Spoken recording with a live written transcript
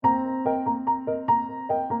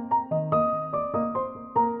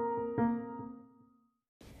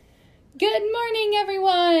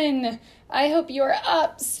I hope you're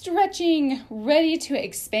up, stretching, ready to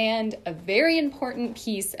expand a very important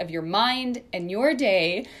piece of your mind and your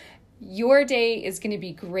day. Your day is going to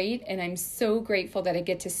be great, and I'm so grateful that I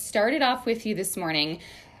get to start it off with you this morning.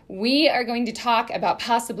 We are going to talk about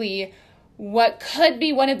possibly what could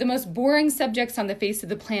be one of the most boring subjects on the face of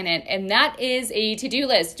the planet, and that is a to-do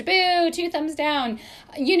list. Boo, 2 thumbs down.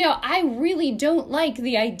 You know, I really don't like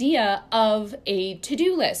the idea of a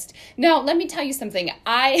to-do list. Now, let me tell you something.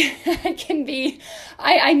 I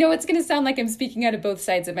know it's going to sound like I'm speaking out of both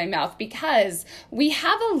sides of my mouth because we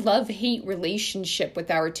have a love-hate relationship with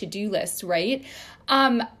our to-do lists, right?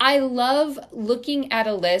 I love looking at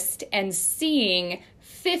a list and seeing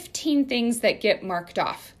 15 things that get marked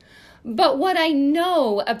off. But what I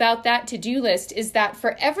know about that to-do list is that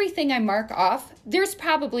for everything I mark off, there's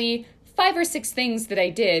probably 5 or 6 things that I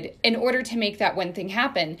did in order to make that one thing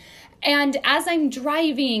happen. And as I'm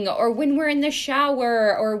driving or when we're in the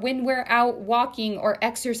shower or when we're out walking or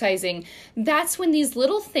exercising, that's when these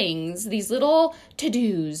little things, these little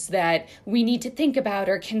to-dos that we need to think about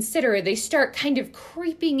or consider, they start kind of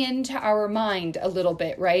creeping into our mind a little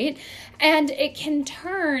bit, right? And it can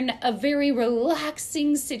turn a very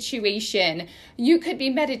relaxing situation. You could be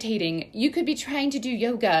meditating. You could be trying to do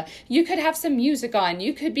yoga. You could have some music on.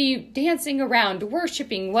 You could be dancing around,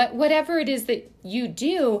 worshiping, whatever it is that you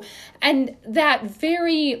do. And that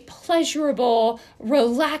very pleasurable,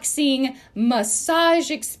 relaxing massage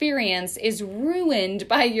experience is ruined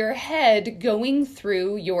by your head going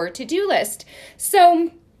through your to-do list. So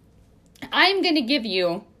I'm going to give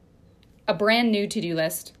you a brand new to-do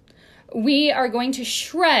list. We are going to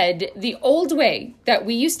shred the old way that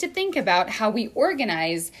we used to think about how we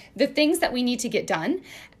organize the things that we need to get done.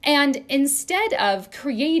 And instead of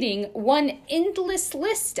creating one endless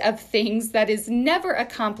list of things that is never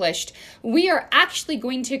accomplished, we are actually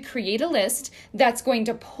going to create a list that's going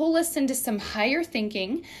to pull us into some higher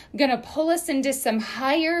thinking, going to pull us into some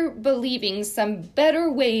higher believing, some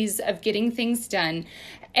better ways of getting things done.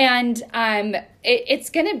 And it's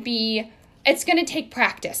going to take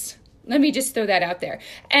practice. Let me just throw that out there.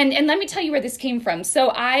 And let me tell you where this came from.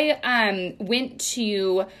 So I went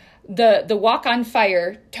to the Walk on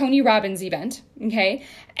Fire Tony Robbins event, okay?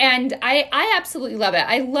 And I absolutely love it.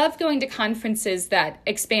 I love going to conferences that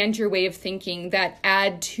expand your way of thinking, that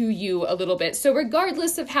add to you a little bit. So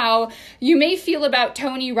regardless of how you may feel about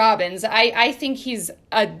Tony Robbins, I think he's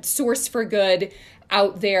a source for good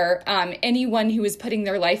out there. Anyone who is putting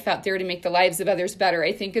their life out there to make the lives of others better,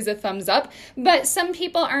 I think is a thumbs up. But some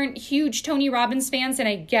people aren't huge Tony Robbins fans, and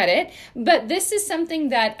I get it. But this is something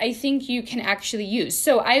that I think you can actually use.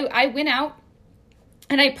 So I went out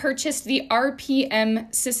and I purchased the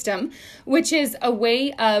RPM system, which is a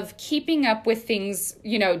way of keeping up with things,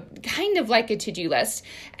 you know, kind of like a to-do list.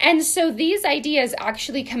 And so these ideas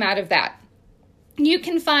actually come out of that. You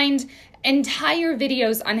can find entire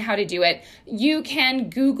videos on how to do it. You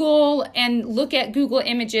can Google and look at Google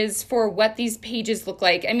Images for what these pages look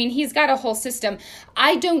like. I mean, he's got a whole system.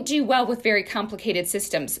 I don't do well with very complicated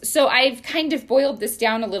systems, so I've kind of boiled this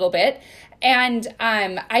down a little bit, and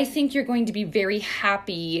I think you're going to be very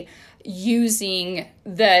happy using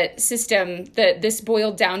the system, this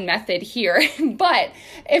boiled down method here. But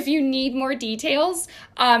if you need more details,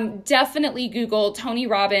 definitely Google Tony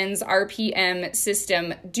Robbins RPM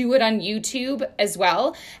system. Do it on YouTube as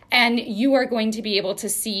well. And you are going to be able to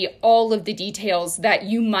see all of the details that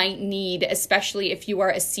you might need, especially if you are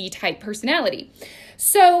a C-type personality.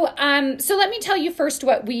 So let me tell you first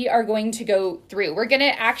what we are going to go through. We're going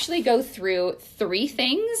to actually go through 3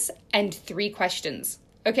 things and 3 questions.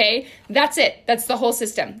 Okay, that's it. That's the whole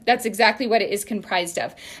system. That's exactly what it is comprised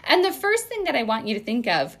of. And the first thing that I want you to think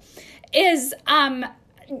of is,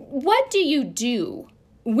 what do you do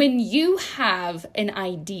when you have an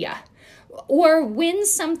idea or when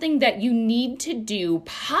something that you need to do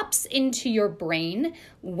pops into your brain?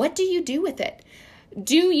 What do you do with it?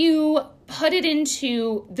 Do you put it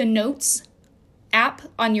into the Notes app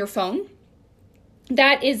on your phone?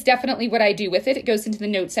 That is definitely what I do with it. It goes into the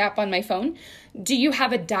Notes app on my phone. Do you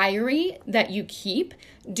have a diary that you keep?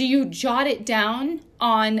 Do you jot it down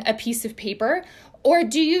on a piece of paper? Or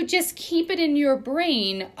do you just keep it in your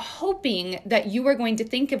brain hoping that you are going to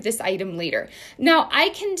think of this item later? Now, I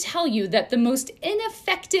can tell you that the most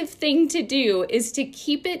ineffective thing to do is to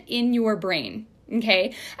keep it in your brain.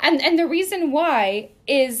 Okay. And the reason why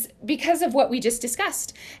is because of what we just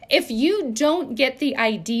discussed. If you don't get the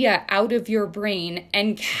idea out of your brain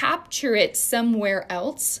and capture it somewhere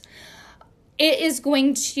else, it is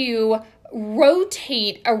going to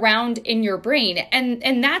rotate around in your brain.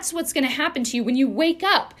 And that's what's going to happen to you when you wake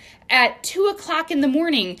up at 2:00 in the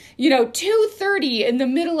morning, 2:30 in the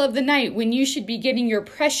middle of the night, when you should be getting your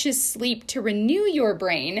precious sleep to renew your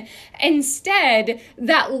brain. Instead,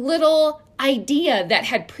 that little idea that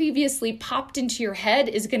had previously popped into your head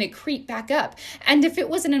is going to creep back up. And if it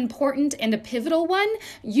was an important and a pivotal one,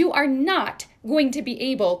 you are not going to be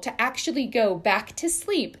able to actually go back to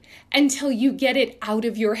sleep until you get it out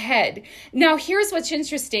of your head. Now, here's what's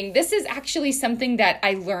interesting. This is actually something that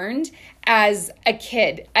I learned as a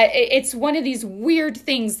kid. It's one of these weird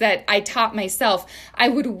things that I taught myself. I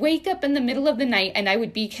would wake up in the middle of the night and I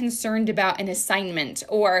would be concerned about an assignment,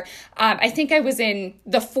 or I think I was in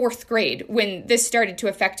the 4th grade when this started to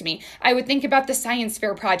affect me. I would think about the science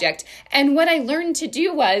fair project. And what I learned to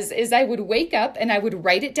do is I would wake up and I would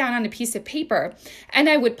write it down on a piece of paper, and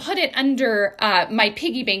I would put it under my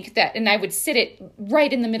piggy bank and I would sit it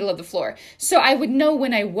right in the middle of the floor. So I would know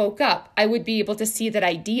when I woke up, I would be able to see that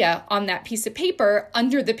idea on that piece of paper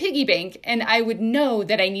under the piggy bank, and I would know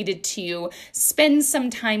that I needed to spend some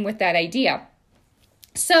time with that idea.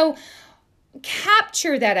 So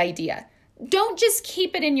capture that idea. Don't just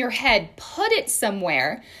keep it in your head, put it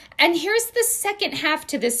somewhere. And here's the second half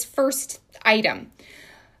to this first item.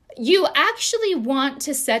 You actually want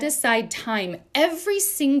to set aside time every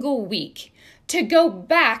single week to go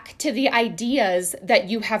back to the ideas that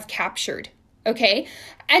you have captured. Okay.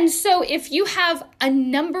 And so if you have a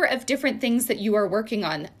number of different things that you are working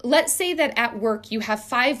on, let's say that at work you have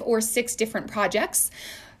 5 or 6 different projects,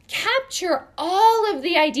 capture all of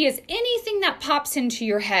the ideas, anything that pops into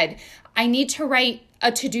your head. I need to write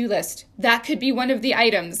a to-do list. That could be one of the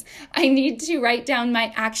items. I need to write down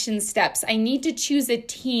my action steps. I need to choose a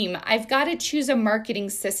team. I've got to choose a marketing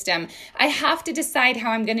system. I have to decide how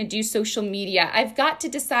I'm going to do social media. I've got to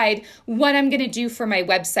decide what I'm going to do for my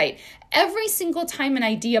website. Every single time an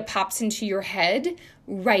idea pops into your head,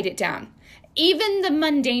 write it down. Even the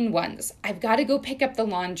mundane ones. I've got to go pick up the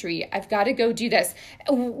laundry. I've got to go do this.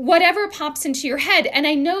 Whatever pops into your head. And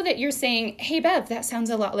I know that you're saying, hey, Bev, that sounds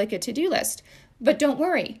a lot like a to-do list. But don't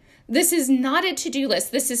worry. This is not a to-do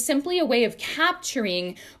list. This is simply a way of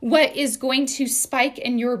capturing what is going to spike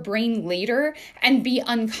in your brain later and be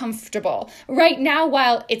uncomfortable. Right now,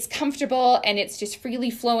 while it's comfortable and it's just freely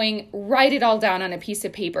flowing, write it all down on a piece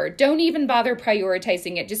of paper. Don't even bother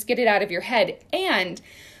prioritizing it. Just get it out of your head. And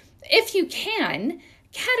if you can,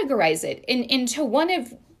 categorize it into one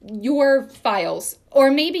of your files, or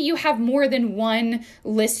maybe you have more than one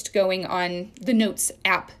list going on the Notes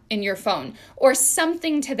app in your phone, or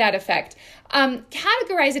something to that effect.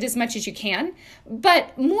 Categorize it as much as you can,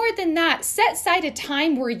 but more than that, set aside a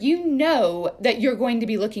time where you know that you're going to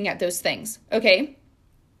be looking at those things, okay?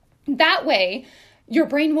 That way, your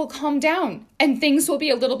brain will calm down and things will be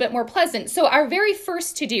a little bit more pleasant. So our very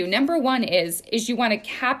first to do, number 1 is you want to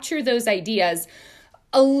capture those ideas.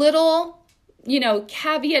 A little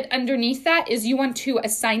caveat underneath that is you want to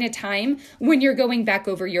assign a time when you're going back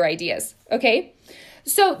over your ideas, okay?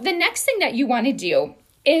 So the next thing that you want to do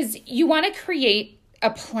is you want to create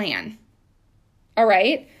a plan, all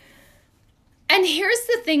right? And here's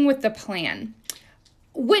the thing with the plan.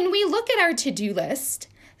 When we look at our to-do list,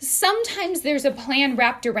 sometimes there's a plan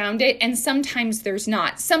wrapped around it and sometimes there's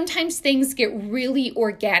not. Sometimes things get really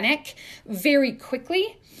organic very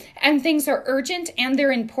quickly, and things are urgent and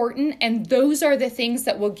they're important, and those are the things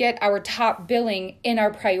that will get our top billing in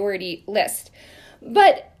our priority list.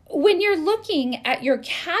 But when you're looking at your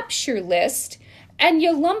capture list and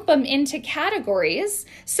you lump them into categories,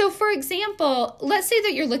 so for example, let's say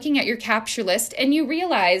that you're looking at your capture list and you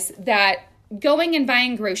realize that going and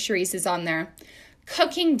buying groceries is on there,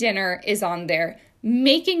 cooking dinner is on there,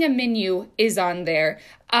 making a menu is on there,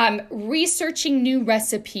 researching new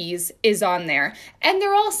recipes is on there, and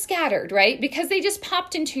they're all scattered, right? Because they just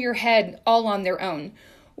popped into your head all on their own.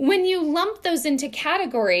 When you lump those into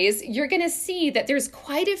categories, you're going to see that there's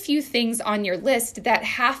quite a few things on your list that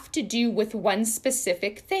have to do with one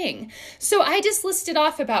specific thing. So I just listed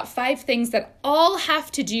off about 5 things that all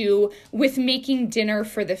have to do with making dinner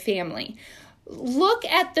for the family. Look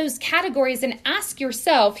at those categories and ask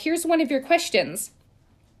yourself, here's one of your questions.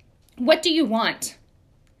 What do you want?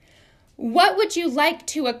 What would you like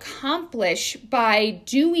to accomplish by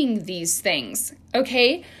doing these things?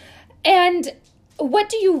 Okay? And what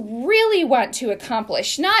do you really want to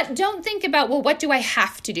accomplish? Don't think about, well, what do I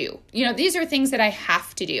have to do? These are things that I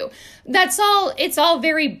have to do. It's all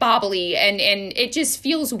very bobbly and it just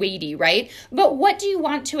feels weighty, right? But what do you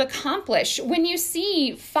want to accomplish? When you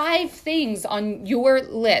see 5 things on your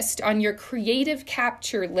list, on your creative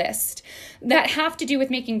capture list that have to do with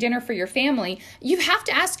making dinner for your family, you have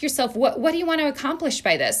to ask yourself, what do you want to accomplish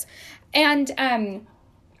by this? And,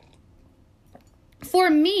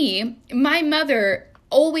 for me, my mother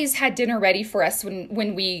always had dinner ready for us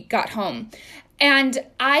when we got home. And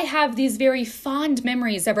I have these very fond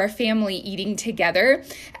memories of our family eating together.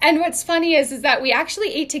 And what's funny is that we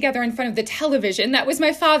actually ate together in front of the television. That was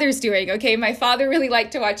my father's doing, okay? My father really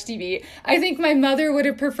liked to watch TV. I think my mother would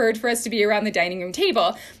have preferred for us to be around the dining room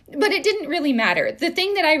table, but it didn't really matter. The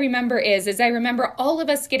thing that I remember is I remember all of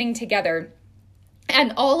us getting together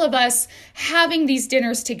and all of us having these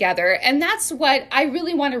dinners together. And that's what I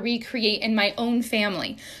really want to recreate in my own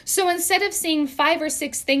family. So instead of seeing 5 or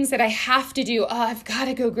 6 things that I have to do, I've got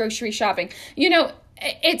to go grocery shopping.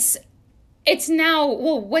 It's now,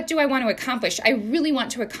 well, what do I want to accomplish? I really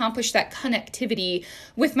want to accomplish that connectivity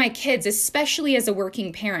with my kids, especially as a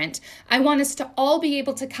working parent. I want us to all be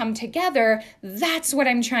able to come together. That's what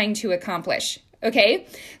I'm trying to accomplish. Okay,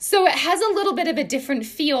 so it has a little bit of a different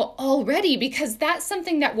feel already because that's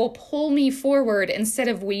something that will pull me forward instead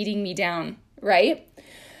of weighting me down, right?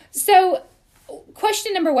 So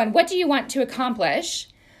question number 1, what do you want to accomplish?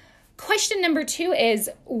 Question number 2 is,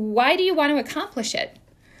 why do you want to accomplish it?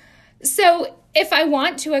 So if I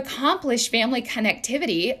want to accomplish family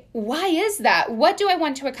connectivity, why is that? What do I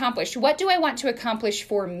want to accomplish? What do I want to accomplish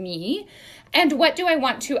for me? And what do I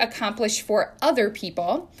want to accomplish for other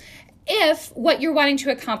people? If what you're wanting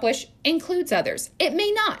to accomplish includes others. It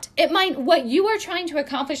may not. What you are trying to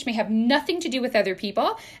accomplish may have nothing to do with other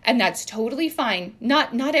people, and that's totally fine.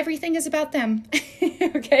 Not everything is about them.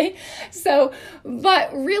 Okay? So,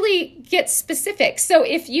 but really get specific. So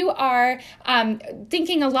if you are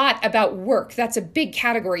thinking a lot about work, that's a big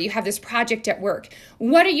category. You have this project at work.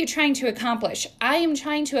 What are you trying to accomplish? I am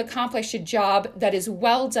trying to accomplish a job that is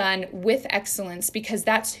well done with excellence because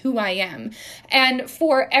that's who I am. And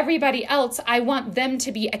for everybody else, I want them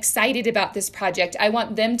to be excited about this project. I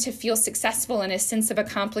want them to feel successful in a sense of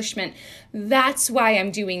accomplishment. That's why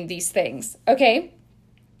I'm doing these things, okay?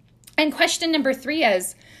 And question number 3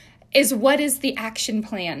 is what is the action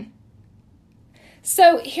plan?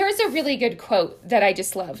 So here's a really good quote that I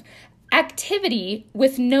just love. Activity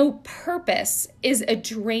with no purpose is a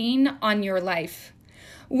drain on your life.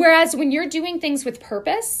 Whereas when you're doing things with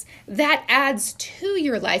purpose, that adds to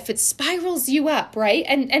your life. It spirals you up, right?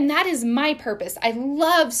 And that is my purpose. I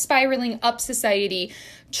love spiraling up society,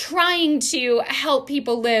 trying to help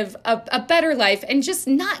people live a better life and just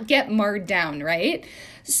not get marred down, right?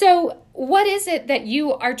 So what is it that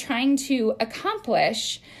you are trying to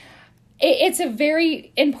accomplish? It's a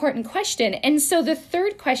very important question. And so the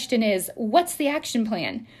third question is, what's the action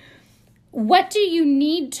plan? What do you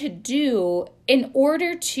need to do in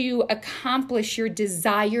order to accomplish your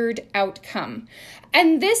desired outcome?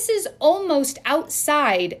 And this is almost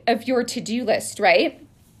outside of your to-do list, right?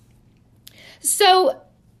 So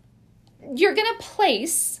you're going to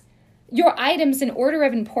place your items in order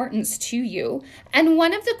of importance to you. And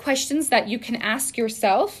one of the questions that you can ask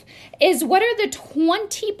yourself is, what are the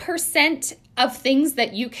 20% of things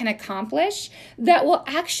that you can accomplish that will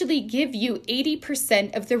actually give you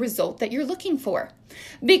 80% of the result that you're looking for?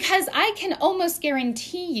 Because I can almost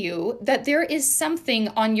guarantee you that there is something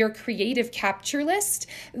on your creative capture list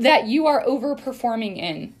that you are overperforming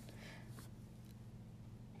in.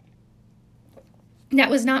 That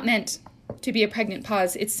was not meant to be a pregnant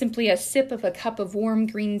pause. It's simply a sip of a cup of warm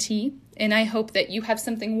green tea, and I hope that you have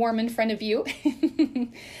something warm in front of you.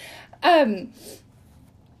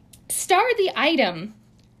 Star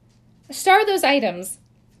those items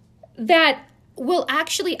that will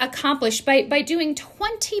actually accomplish by doing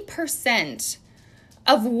 20%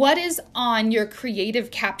 of what is on your creative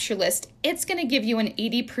capture list. It's going to give you an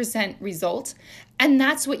 80% result, and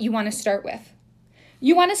that's what you want to start with.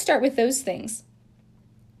 You want to start with those things.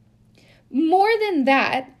 More than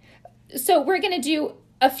that, so we're going to do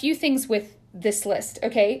a few things with this list,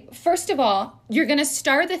 okay? First of all, you're going to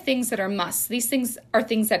star the things that are musts. These things are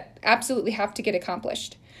things that absolutely have to get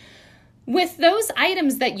accomplished. With those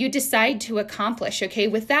items that you decide to accomplish, okay,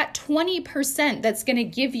 with that 20% that's going to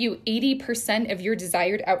give you 80% of your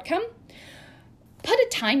desired outcome, put a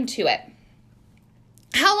time to it.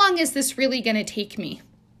 How long is this really going to take me?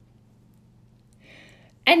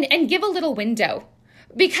 And give a little window.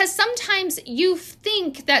 Because sometimes you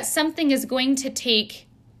think that something is going to take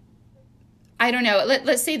I don't know,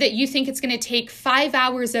 let's say that you think it's going to take 5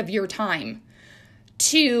 hours of your time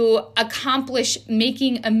to accomplish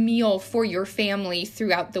making a meal for your family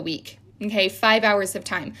throughout the week. Okay, 5 hours of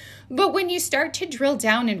time. But when you start to drill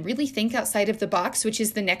down and really think outside of the box, which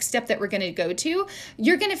is the next step that we're going to go to,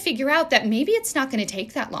 you're going to figure out that maybe it's not going to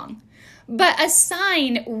take that long. But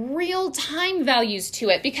assign real time values to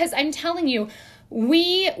it, because I'm telling you,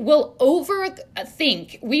 we will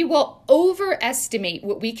overthink, we will overestimate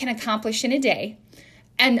what we can accomplish in a day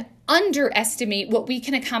and underestimate what we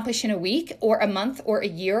can accomplish in a week or a month or a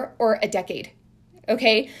year or a decade.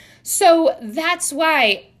 Okay, so that's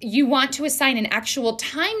why you want to assign an actual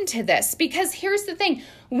time to this, because here's the thing.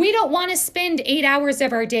 We don't want to spend 8 hours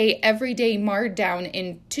of our day every day marred down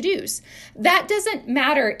in to-dos. That doesn't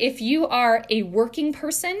matter if you are a working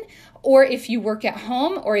person or if you work at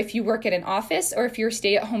home or if you work at an office or if you're a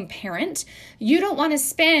stay-at-home parent. You don't want to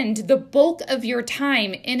spend the bulk of your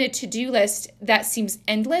time in a to-do list that seems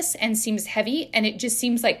endless and seems heavy, and it just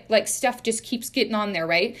seems like stuff just keeps getting on there,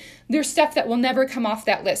 right? There's stuff that will never come off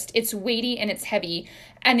that list. It's weighty and it's heavy,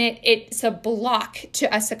 and it's a block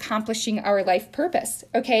to us accomplishing our life purpose,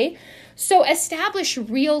 okay? So establish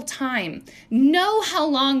real time. Know how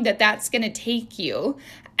long that's going to take you,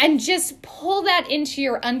 and just pull that into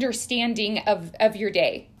your understanding of your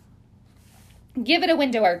day. Give it a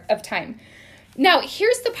window of time. Now,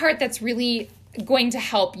 here's the part that's really going to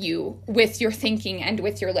help you with your thinking and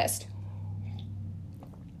with your list.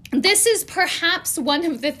 This is perhaps one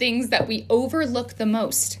of the things that we overlook the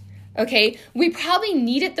most, okay? We probably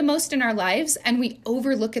need it the most in our lives, and we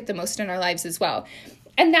overlook it the most in our lives as well.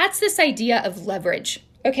 And that's this idea of leverage,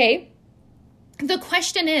 okay? The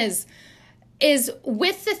question is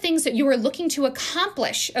with the things that you are looking to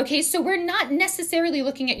accomplish, okay? So we're not necessarily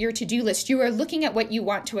looking at your to-do list. You are looking at what you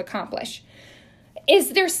want to accomplish.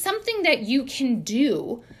 Is there something that you can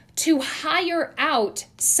do to hire out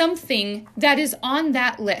something that is on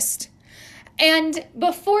that list? And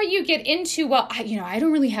before you get into, well, I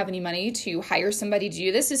don't really have any money to hire somebody to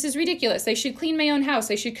do this. This is ridiculous. I should clean my own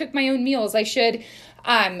house. I should cook my own meals. I should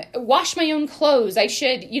wash my own clothes. I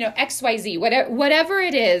should, XYZ, whatever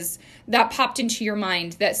it is that popped into your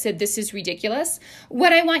mind that said this is ridiculous.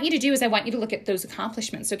 What I want you to do is I want you to look at those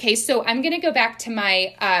accomplishments. Okay, so I'm going to go back to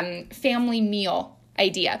my family meal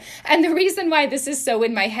idea. And the reason why this is so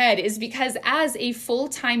in my head is because as a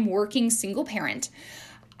full-time working single parent,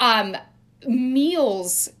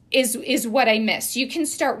 meals is what I miss. You can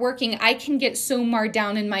start working. I can get so marred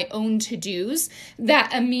down in my own to-dos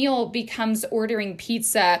that a meal becomes ordering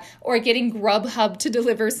pizza or getting Grubhub to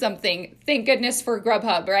deliver something. Thank goodness for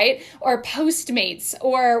Grubhub, right? Or Postmates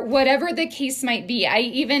or whatever the case might be. I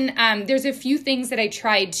even, there's a few things that I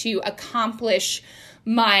tried to accomplish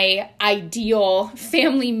my ideal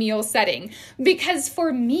family meal setting. Because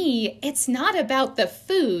for me, it's not about the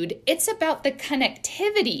food, it's about the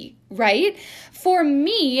connectivity, right? For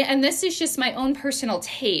me, and this is just my own personal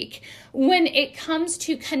take, when it comes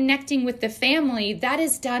to connecting with the family, that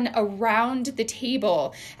is done around the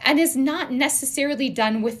table and is not necessarily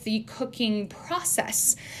done with the cooking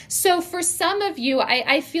process. So for some of you,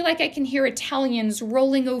 I feel like I can hear Italians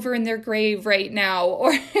rolling over in their grave right now,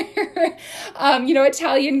 or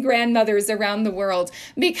Italian grandmothers around the world,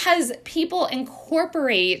 because people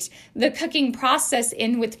incorporate the cooking process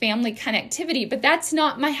in with family connectivity. But that's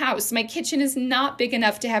not my house. My kitchen is not big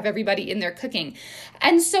enough to have everybody in there cooking.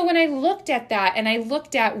 And so when I looked at that and I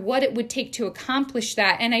looked at what it would take to accomplish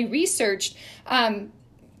that, and I researched, can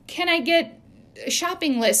I get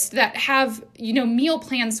shopping lists that have, meal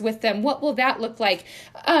plans with them? What will that look like?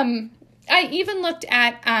 I even looked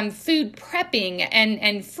at food prepping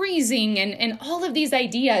and freezing and all of these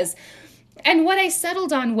ideas. And what I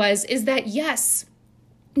settled on is that, yes,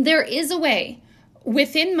 there is a way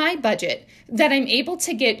within my budget that I'm able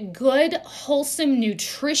to get good, wholesome,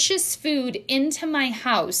 nutritious food into my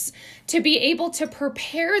house to be able to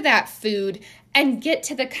prepare that food and get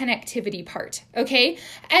to the connectivity part, okay?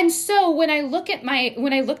 And so when I looked at my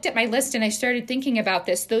list and I started thinking about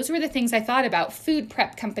this, those were the things I thought about. Food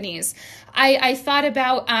prep companies. I thought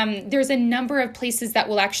about, there's a number of places that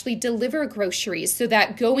will actually deliver groceries so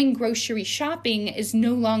that going grocery shopping is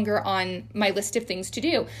no longer on my list of things to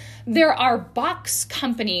do. There are box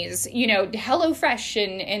companies,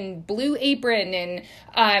 HelloFresh and Blue Apron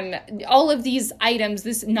and all of these items.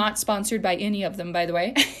 This is not sponsored by any of them, by the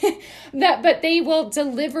way, but they will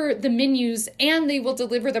deliver the menus and they will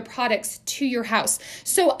deliver the products to your house.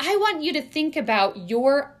 So I want you to think about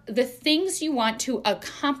the things you want to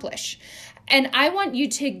accomplish. And I want you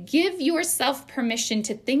to give yourself permission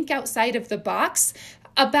to think outside of the box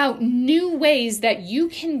about new ways that you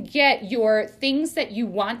can get your things that you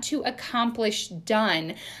want to accomplish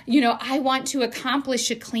done. I want to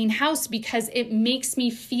accomplish a clean house because it makes me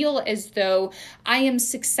feel as though I am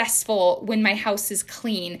successful when my house is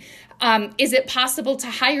clean. Is it possible to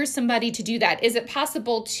hire somebody to do that? Is it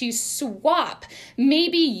possible to swap?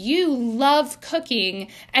 Maybe you love cooking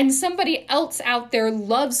and somebody else out there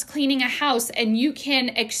loves cleaning a house, and you can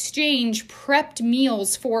exchange prepped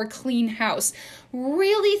meals for a clean house.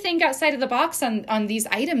 Really think outside of the box on these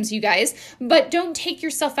items, you guys, but don't take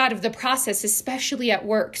yourself out of the process, especially at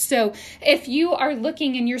work. So if you are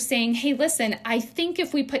looking and you're saying, hey, listen, I think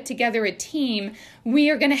if we put together a team, we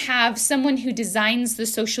are going to have someone who designs the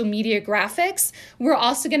social media graphics. We're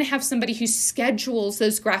also going to have somebody who schedules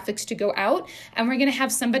those graphics to go out. And we're going to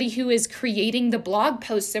have somebody who is creating the blog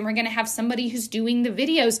posts. And we're going to have somebody who's doing the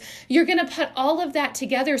videos. You're going to put all of that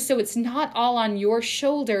together so it's not all on your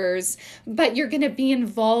shoulders, but you're going to be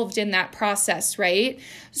involved in that process, right?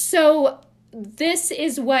 So this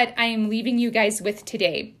is what I am leaving you guys with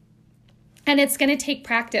today. And it's going to take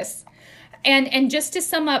practice. And just to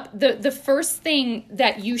sum up, the first thing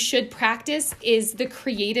that you should practice is the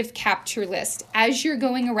creative capture list. As you're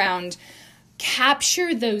going around,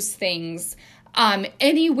 capture those things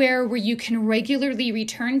anywhere where you can regularly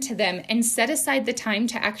return to them and set aside the time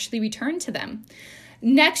to actually return to them.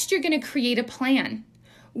 Next, you're going to create a plan.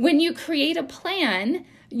 When you create a plan,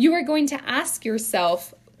 you are going to ask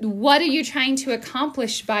yourself, what are you trying to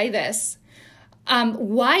accomplish by this?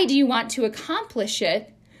 Why do you want to accomplish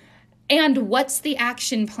it? And what's the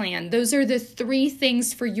action plan? Those are the 3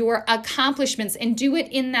 things for your accomplishments, and do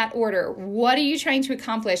it in that order. What are you trying to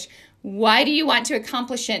accomplish? Why do you want to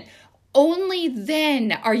accomplish it? Only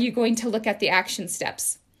then are you going to look at the action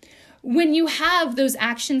steps. When you have those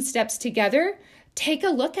action steps together, take a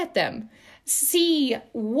look at them. See,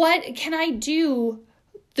 what can I do?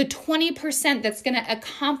 The 20% that's going to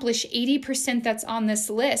accomplish 80% that's on this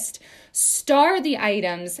list. Star the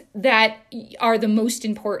items that are the most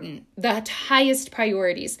important, the highest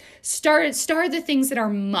priorities. Star the things that are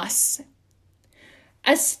musts.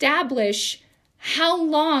 Establish how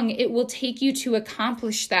long it will take you to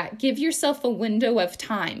accomplish that. Give yourself a window of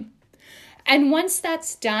time. And once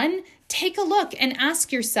that's done, take a look and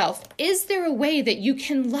ask yourself, is there a way that you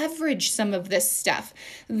can leverage some of this stuff?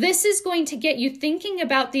 This is going to get you thinking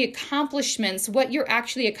about the accomplishments. What you're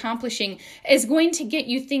actually accomplishing is going to get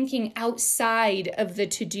you thinking outside of the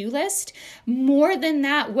to-do list. More than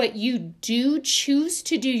that, what you do choose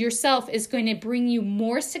to do yourself is going to bring you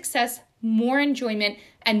more success, more enjoyment,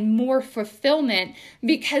 and more fulfillment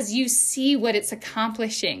because you see what it's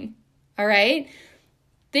accomplishing. All right?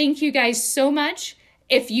 Thank you guys so much.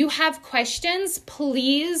 If you have questions,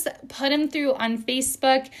 please put them through on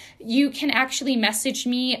Facebook. You can actually message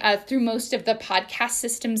me through most of the podcast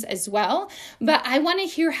systems as well. But I want to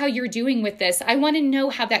hear how you're doing with this. I want to know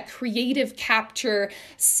how that creative capture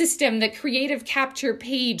system, the creative capture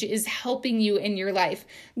page is helping you in your life.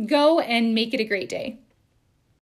 Go and make it a great day.